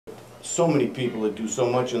so many people that do so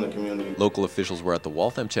much in the community. Local officials were at the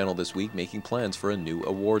Waltham Channel this week making plans for a new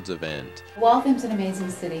awards event. Waltham's an amazing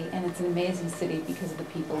city, and it's an amazing city because of the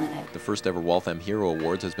people in it. The first ever Waltham Hero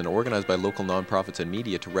Awards has been organized by local nonprofits and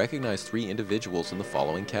media to recognize 3 individuals in the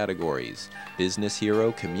following categories: Business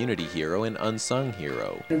Hero, Community Hero, and Unsung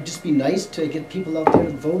Hero. It would just be nice to get people out there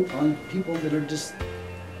to vote on people that are just,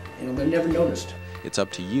 they're never noticed. It's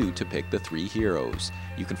up to you to pick the 3 heroes.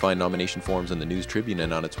 You can find nomination forms in the News Tribune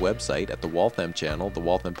and on its website, at the Waltham Channel, the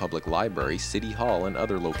Waltham Public Library, City Hall, and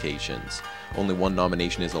other locations. Only 1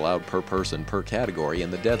 nomination is allowed per person per category,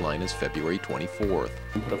 and the deadline is February 24th.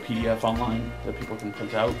 We put a PDF online that people can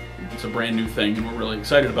print out. It's a brand new thing and we're really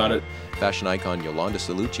excited about it. Fashion icon Yolanda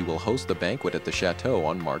Salucci will host the banquet at the Chateau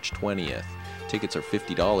on March 20th. Tickets are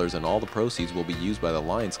 $50 and all the proceeds will be used by the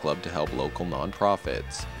Lions Club to help local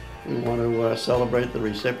nonprofits. We want to celebrate the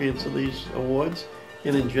recipients of these awards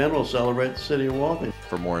and in general celebrate the city of Waltham.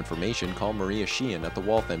 For more information, call Maria Sheehan at the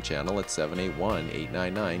Waltham Channel at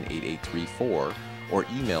 781-899-8834 or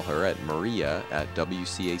email her at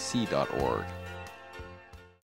maria@wcac.org.